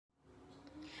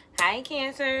Hi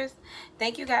Cancers,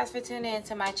 thank you guys for tuning in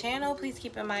to my channel. Please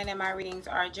keep in mind that my readings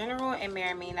are general and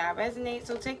may or may not resonate,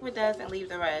 so take what does and leave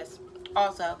the rest.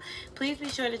 Also, please be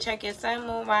sure to check your sun,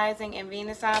 moon, rising, and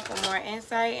Venus sign for more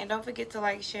insight, and don't forget to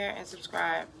like, share, and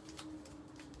subscribe.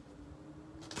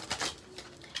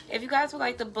 If you guys would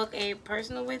like to book a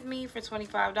personal with me for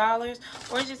 $25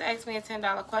 or just ask me a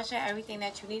 $10 question, everything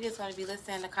that you need is going to be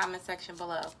listed in the comment section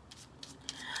below.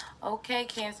 Okay,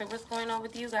 Cancer, what's going on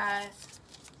with you guys?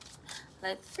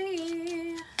 Let's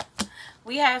see.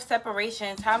 We have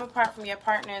separation. Time apart from your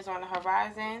partner is on the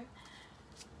horizon.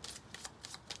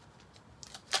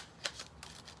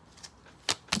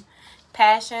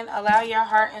 Passion. Allow your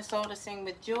heart and soul to sing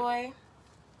with joy.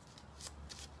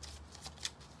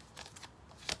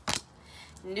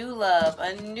 New love.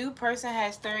 A new person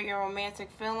has stirred your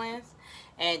romantic feelings.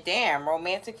 And damn,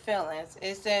 romantic feelings.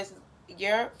 It says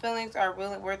your feelings are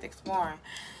really worth exploring.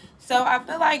 So I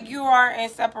feel like you are in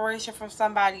separation from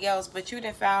somebody else, but you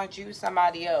done found you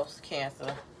somebody else,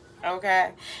 Cancer. Okay?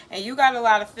 And you got a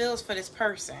lot of feels for this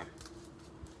person.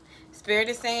 Spirit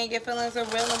is saying your feelings are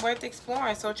real and worth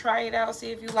exploring. So try it out,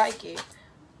 see if you like it.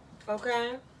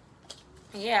 Okay?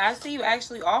 Yeah, I see you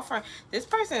actually offering. This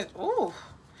person is, ooh.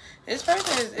 This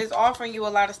person is offering you a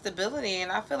lot of stability,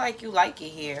 and I feel like you like it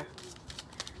here.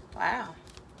 Wow.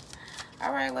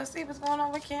 All right, let's see what's going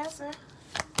on with Cancer.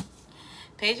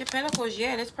 Page of Pentacles,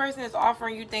 yeah, this person is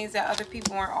offering you things that other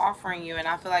people aren't offering you, and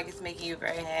I feel like it's making you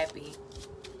very happy.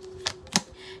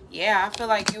 Yeah, I feel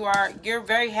like you're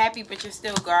very happy, but you're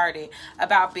still guarded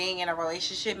about being in a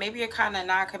relationship. Maybe you're kind of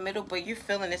non-committal, but you're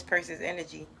feeling this person's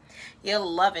energy. You're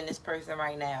loving this person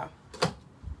right now.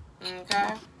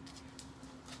 Okay.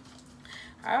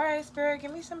 All right, Spirit,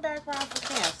 give me some background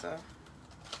for Cancer.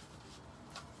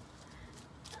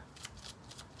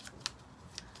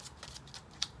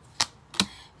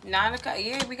 Nine of Cups.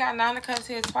 Yeah, we got Nine of Cups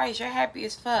here twice. You're happy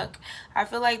as fuck. I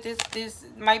feel like this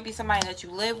might be somebody that you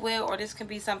live with, or this can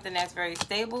be something that's very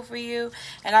stable for you.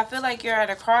 And I feel like you're at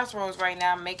a crossroads right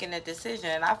now making a decision.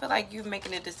 And I feel like you're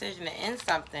making a decision to end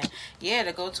something. Yeah,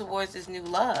 to go towards this new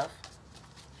love.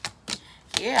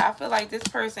 Yeah, I feel like this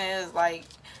person is like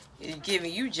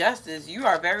giving you justice. You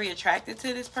are very attracted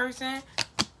to this person.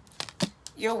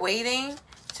 You're waiting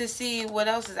to see what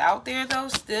else is out there, though.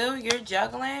 Still, you're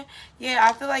juggling. Yeah,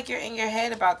 I feel like you're in your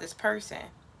head about this person.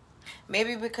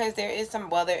 Maybe because there is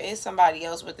somebody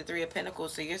else with the Three of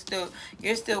Pentacles, so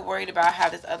you're still worried about how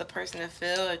this other person will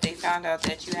feel if they found out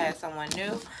that you had someone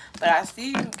new. But I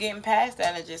see you getting past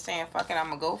that and just saying, fuck it, I'm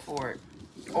gonna go for it.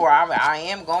 Or I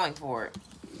am going for it.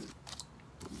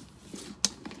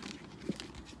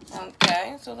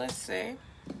 Okay, so let's see.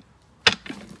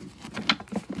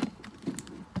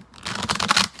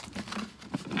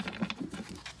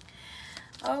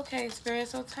 Okay, Spirit,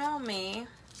 so tell me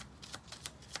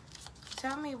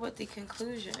what the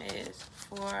conclusion is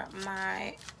for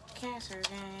my Cancer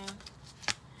game.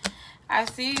 I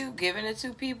see you giving it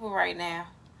to people right now,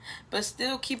 but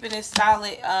still keeping this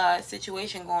solid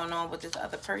situation going on with this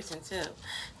other person too.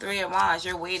 Three of Wands,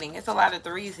 you're waiting. It's a lot of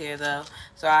threes here though.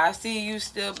 So I see you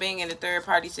still being in a third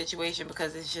party situation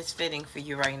because it's just fitting for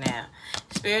you right now.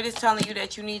 Spirit is telling you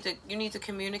that you need to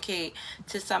communicate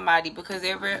to somebody because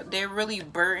they're really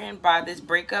burdened by this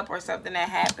breakup or something that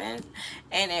happens.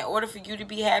 And in order for you to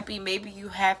be happy, maybe you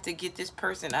have to get this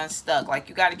person unstuck. Like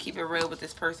you got to keep it real with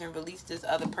this person. Release this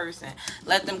other person.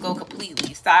 Let them go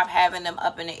completely. Stop having them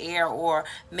up in the air or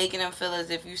making them feel as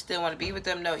if you still want to be with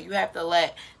them. No, you have to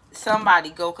let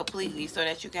somebody go completely so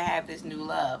that you can have this new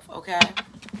love. Okay?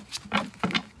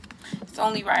 It's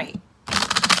only right.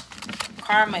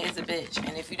 Karma is a bitch,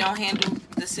 and if you don't handle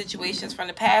the situations from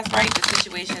the past right, the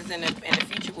situations in the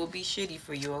future will be shitty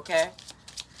for you. Okay?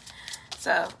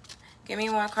 So give me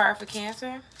one card for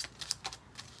Cancer.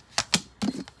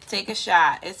 Take a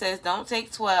shot. It says don't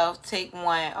take 12, take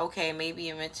 1. Okay, maybe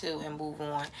even 2 and move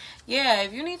on. Yeah,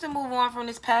 if you need to move on from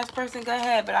this past person, go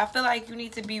ahead. But I feel like you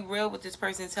need to be real with this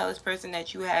person. Tell this person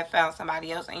that you have found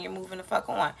somebody else and you're moving the fuck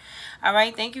on. All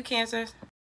right, thank you, Cancers.